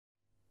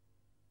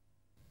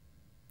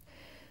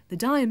The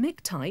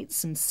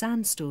diamictites and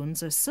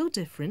sandstones are so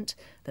different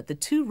that the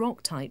two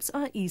rock types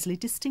are easily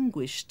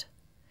distinguished.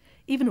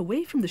 Even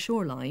away from the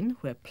shoreline,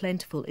 where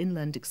plentiful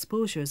inland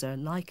exposures are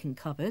lichen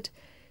covered,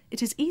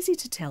 it is easy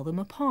to tell them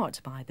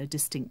apart by their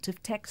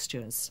distinctive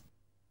textures.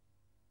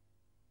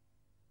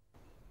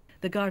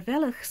 The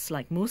Garvellachs,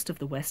 like most of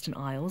the Western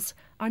Isles,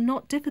 are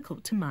not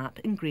difficult to map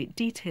in great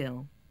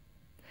detail.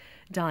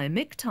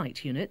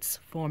 Diamictite units,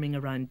 forming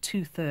around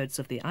 2/3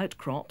 of the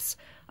outcrops,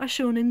 are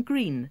shown in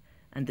green,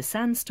 and the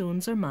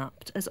sandstones are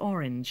mapped as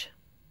orange.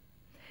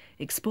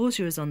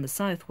 Exposures on the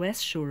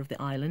southwest shore of the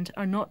island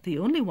are not the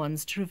only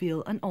ones to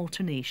reveal an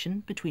alternation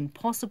between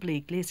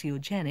possibly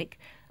glaciogenic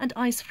and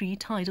ice-free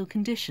tidal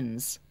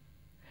conditions.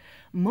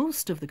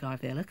 Most of the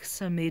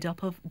Garvellachs are made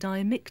up of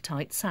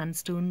diamictite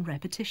sandstone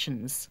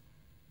repetitions.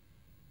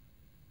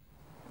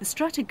 The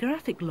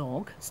stratigraphic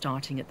log,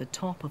 starting at the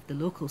top of the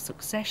local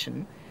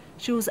succession,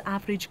 shows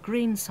average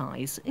grain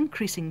size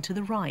increasing to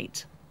the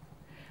right.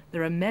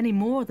 There are many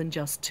more than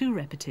just 2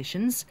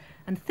 repetitions,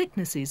 and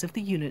thicknesses of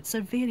the units are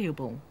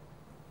variable.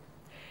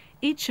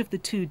 Each of the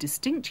 2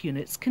 distinct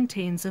units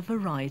contains a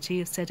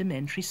variety of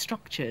sedimentary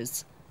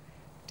structures.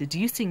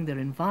 Deducing their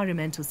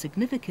environmental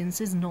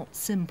significance is not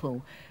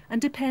simple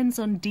and depends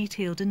on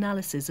detailed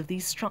analysis of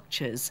these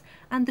structures,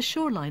 and the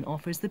shoreline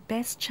offers the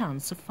best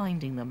chance of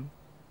finding them.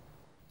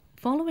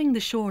 Following the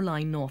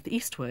shoreline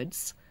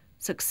northeastwards,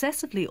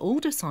 successively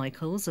older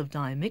cycles of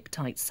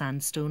diamictite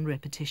sandstone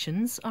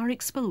repetitions are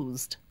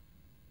exposed.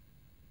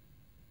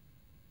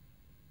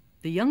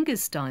 The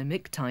youngest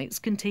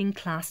diamictites contain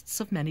clasts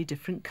of many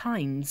different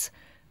kinds,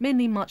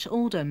 mainly much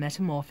older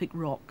metamorphic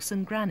rocks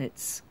and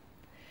granites.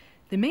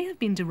 They may have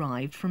been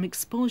derived from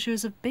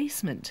exposures of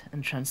basement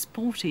and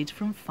transported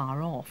from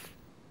far off.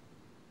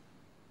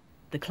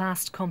 The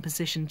clast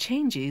composition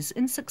changes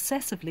in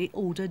successively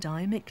older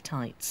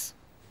diamictites.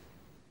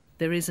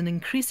 There is an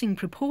increasing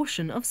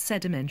proportion of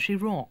sedimentary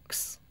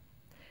rocks.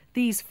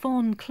 These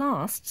fawn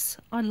clasts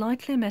are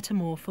lightly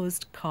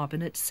metamorphosed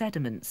carbonate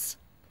sediments.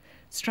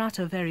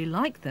 Strata very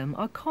like them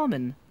are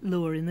common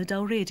lower in the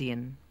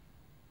Dalradian.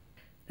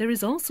 There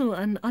is also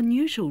an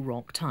unusual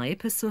rock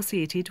type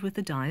associated with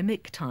the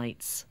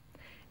diamictites.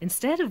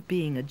 Instead of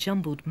being a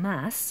jumbled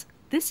mass,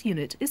 this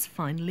unit is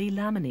finely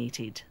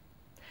laminated.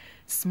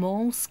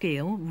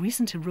 Small-scale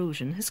recent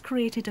erosion has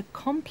created a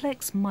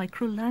complex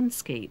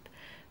micro-landscape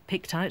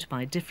picked out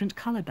by different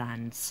colour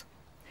bands.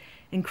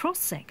 In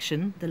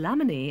cross-section, the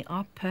laminae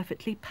are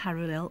perfectly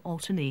parallel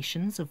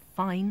alternations of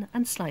fine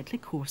and slightly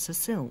coarser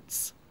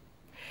silts.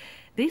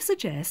 They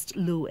suggest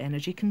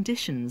low-energy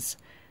conditions,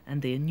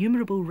 and the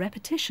innumerable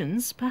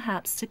repetitions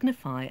perhaps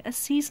signify a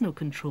seasonal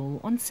control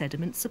on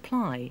sediment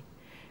supply,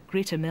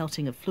 greater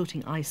melting of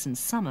floating ice in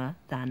summer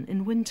than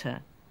in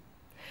winter.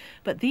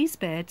 But these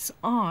beds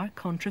are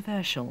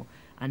controversial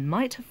and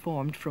might have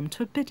formed from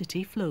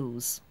turbidity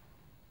flows.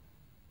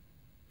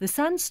 The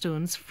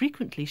sandstones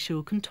frequently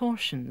show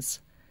contortions,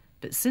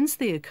 but since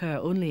they occur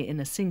only in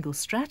a single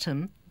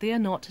stratum, they are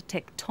not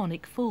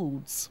tectonic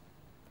folds.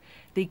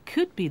 They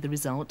could be the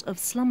result of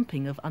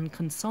slumping of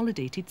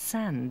unconsolidated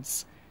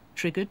sands,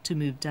 triggered to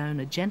move down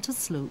a gentle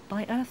slope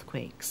by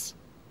earthquakes.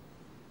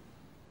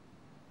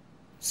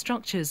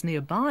 Structures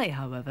nearby,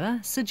 however,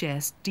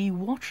 suggest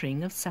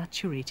dewatering of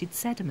saturated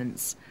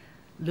sediments.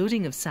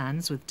 Loading of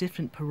sands with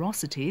different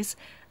porosities,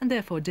 and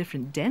therefore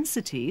different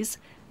densities,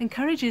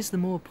 encourages the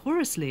more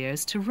porous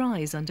layers to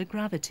rise under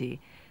gravity.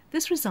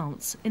 This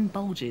results in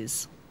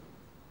bulges.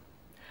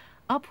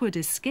 Upward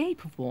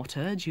escape of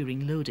water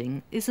during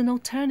loading is an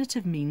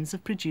alternative means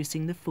of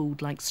producing the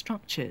fold-like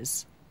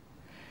structures.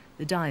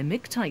 The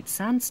diamictite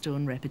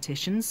sandstone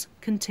repetitions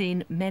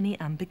contain many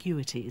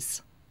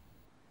ambiguities.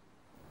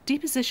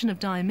 Deposition of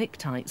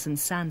diamictites and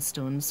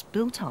sandstones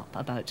built up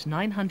about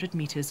 900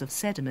 metres of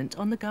sediment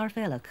on the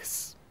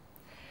Garvellachs.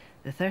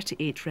 The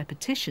 38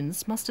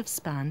 repetitions must have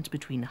spanned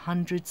between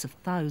hundreds of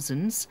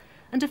thousands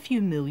and a few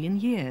million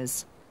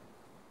years.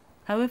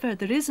 However,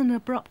 there is an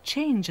abrupt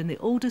change in the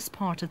oldest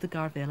part of the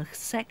Garvellach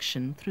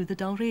section through the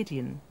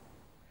Dalradian.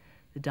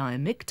 The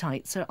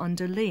diamictites are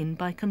underlain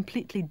by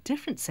completely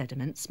different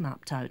sediments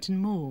mapped out in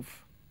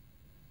mauve.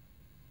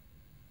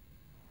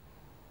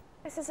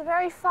 This is a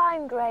very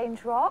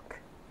fine-grained rock.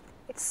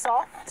 It's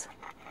soft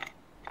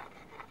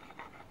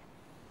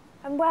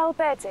and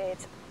well-bedded.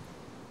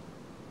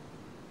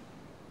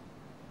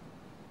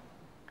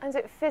 And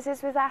it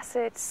fizzes with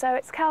acid, so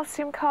it's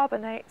calcium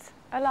carbonate,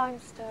 a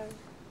limestone.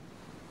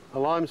 A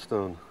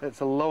limestone.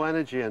 It's a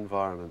low-energy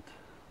environment.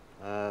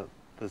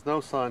 There's no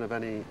sign of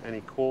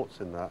any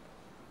quartz in that.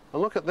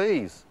 And look at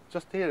these,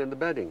 just here in the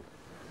bedding.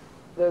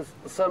 There's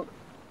some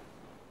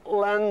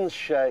lens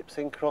shapes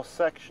in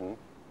cross-section,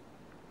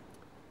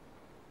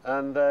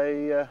 and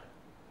they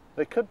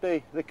could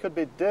be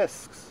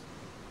discs.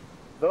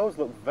 Those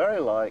look very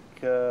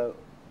like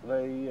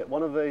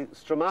one of the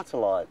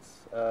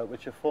stromatolites,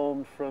 which are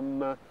formed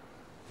from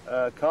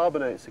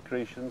carbonate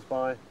secretions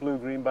by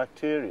blue-green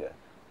bacteria.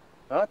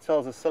 That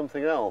tells us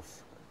something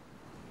else.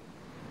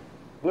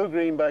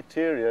 Blue-green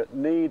bacteria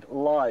need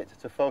light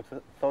to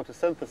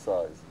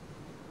photosynthesize.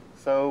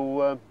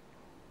 So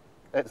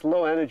It's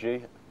low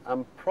energy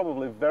and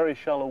probably very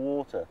shallow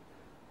water.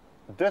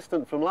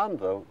 Distant from land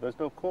though, there's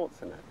no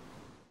quartz in it.